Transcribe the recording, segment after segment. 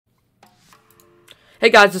Hey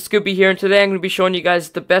guys, it's Scooby here, and today I'm going to be showing you guys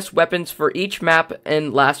the best weapons for each map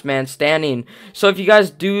in Last Man Standing. So if you guys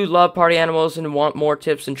do love party animals and want more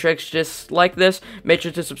tips and tricks just like this, make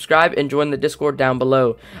sure to subscribe and join the Discord down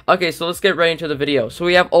below. Okay, so let's get right into the video. So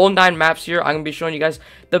we have all 9 maps here. I'm going to be showing you guys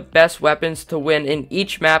the best weapons to win in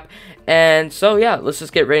each map. And so yeah, let's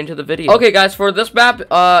just get right into the video. Okay guys, for this map,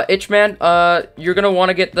 Itchman, you're going to want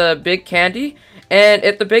to get the big candy. And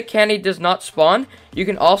if the big candy does not spawn, you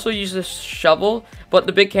can also use this shovel, but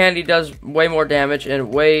the big candy does way more damage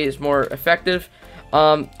and way is more effective.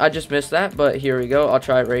 I just missed that, but here we go. I'll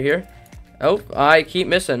try it right here. Oh, I keep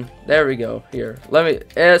missing. There we go. Here, let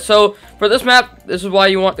me. So for this map, this is why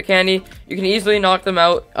you want the candy. You can easily knock them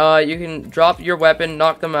out. You can drop your weapon,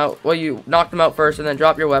 knock them out. Well, you knock them out first, and then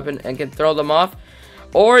drop your weapon and can throw them off.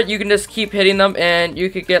 Or you can just keep hitting them, and you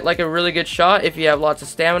could get like a really good shot if you have lots of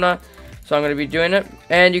stamina. So I'm going to be doing it,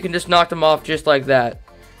 and you can just knock them off just like that.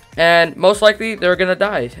 And most likely, they're going to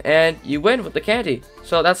die, and you win with the candy.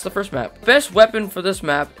 So that's the first map. Best weapon for this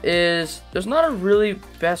map is, there's not a really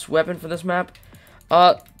best weapon for this map.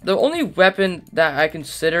 The only weapon that I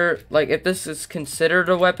consider, like if this is considered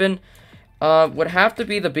a weapon, would have to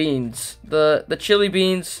be the beans. The chili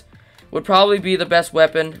beans would probably be the best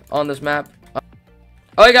weapon on this map.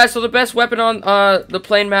 Alright guys, so the best weapon on the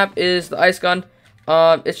plain map is the ice gun.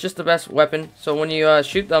 It's just the best weapon. So when you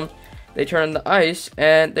shoot them, they turn into ice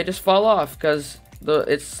and they just fall off because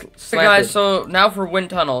it's slanted. Hey guys, so now for wind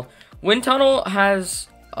tunnel. Wind tunnel has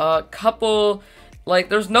a couple, like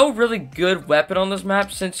there's no really good weapon on this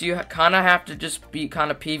map since you kind of have to just be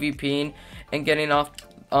kind of PvPing and getting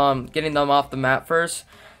them off the map first.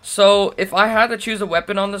 So if I had to choose a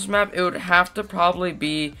weapon on this map, it would have to probably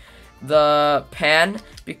be the pan,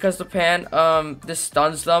 because the pan this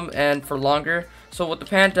stuns them and for longer. So what the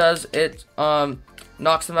pan does, it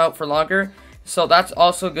knocks them out for longer. So that's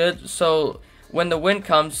also good. So when the wind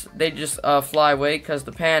comes, they just fly away because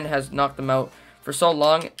the pan has knocked them out for so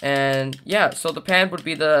long. And yeah, so the pan would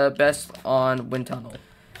be the best on wind tunnel.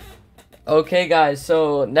 Okay guys,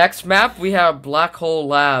 so next map we have Black Hole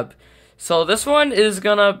Lab. So this one is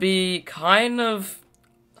gonna be kind of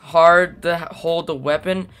hard to hold the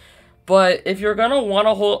weapon. But if you're gonna want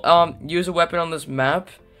to use a weapon on this map,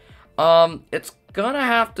 it's gonna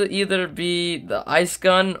have to either be the ice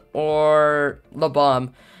gun or the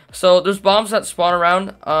bomb. So there's bombs that spawn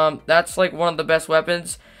around. That's like one of the best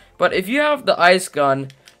weapons. But if you have the ice gun,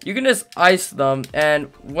 you can just ice them,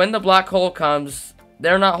 and when the black hole comes,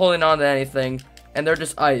 they're not holding on to anything, and they're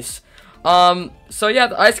just ice. So yeah,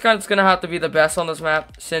 the ice gun's gonna have to be the best on this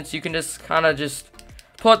map, since you can just kind of just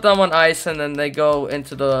put them on ice and then they go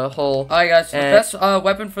into the hole. Alright guys, so the best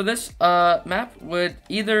weapon for this map would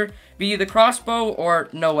either be the crossbow or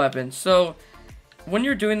no weapon. So when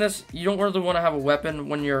you're doing this, you don't really want to have a weapon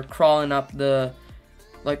when you're crawling up the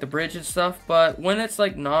bridge and stuff. But when it's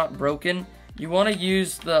like not broken, you want to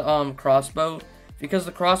use the crossbow, because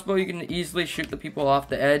the crossbow you can easily shoot the people off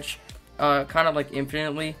the edge, kind of like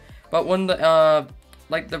infinitely. But when the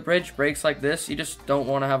the bridge breaks like this, you just don't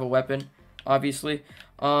want to have a weapon, obviously.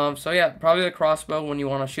 So yeah, probably the crossbow when you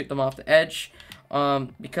want to shoot them off the edge,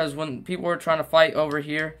 because when people are trying to fight over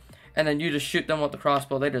here and then you just shoot them with the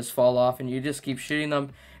crossbow, they just fall off and you just keep shooting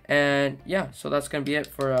them. And yeah, so that's gonna be it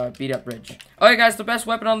for beat up bridge. Alright guys, the best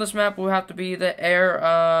weapon on this map will have to be the air,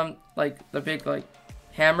 the big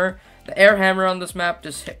hammer. The air hammer on this map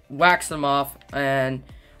just whacks them off, and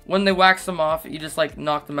when they wax them off, you just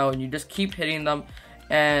knock them out and you just keep hitting them,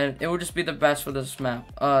 and it will just be the best for this map.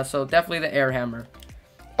 So definitely the air hammer.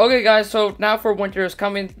 Okay guys, so now for winter is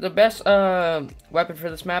coming. The best weapon for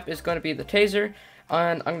this map is going to be the taser,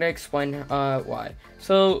 and I'm going to explain why.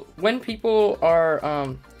 So when people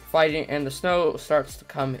are fighting and the snow starts to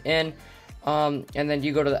come in, and then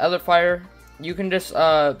you go to the other fire, you can just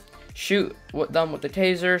shoot them with the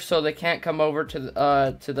taser so they can't come over to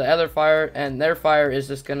the other fire, and their fire is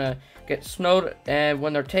just going to get snowed, and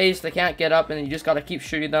when they're tased, they can't get up, and you just got to keep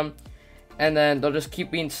shooting them. And then they'll just keep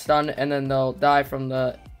being stunned, and then they'll die from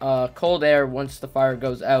the cold air once the fire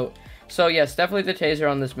goes out. So yes, definitely the taser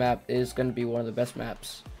on this map is going to be one of the best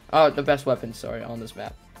maps. The best weapons, sorry, on this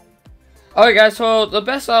map. Alright guys, so the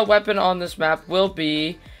best weapon on this map will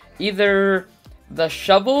be either the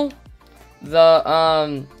shovel,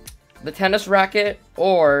 the tennis racket,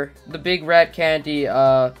 or the big red candy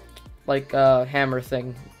hammer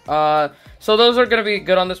thing. So those are going to be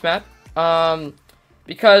good on this map.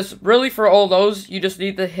 Because really for all those, you just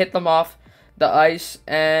need to hit them off the ice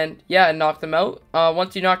and yeah, and knock them out.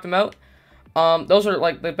 Once you knock them out, those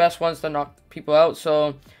are the best ones to knock people out.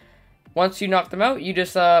 So once you knock them out, you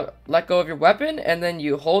just let go of your weapon, and then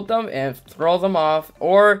you hold them and throw them off.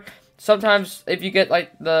 Or sometimes if you get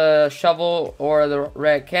like the shovel or the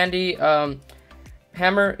red candy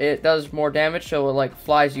hammer, it does more damage, so it like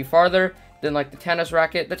flies you farther than like the tennis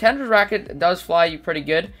racket. The tennis racket does fly you pretty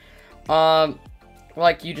good.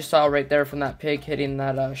 Like you just saw right there from that pig hitting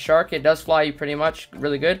that shark, it does fly you pretty much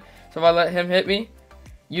really good. So if I let him hit me,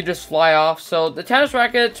 you just fly off. So the tennis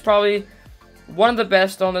racket's probably one of the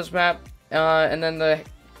best on this map, and then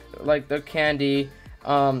the candy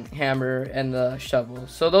hammer and the shovel.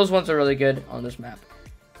 So those ones are really good on this map.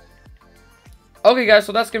 Okay guys,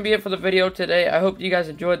 so that's gonna be it for the video today. I hope you guys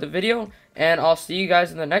enjoyed the video, and I'll see you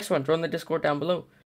guys in the next one. Join the Discord down below.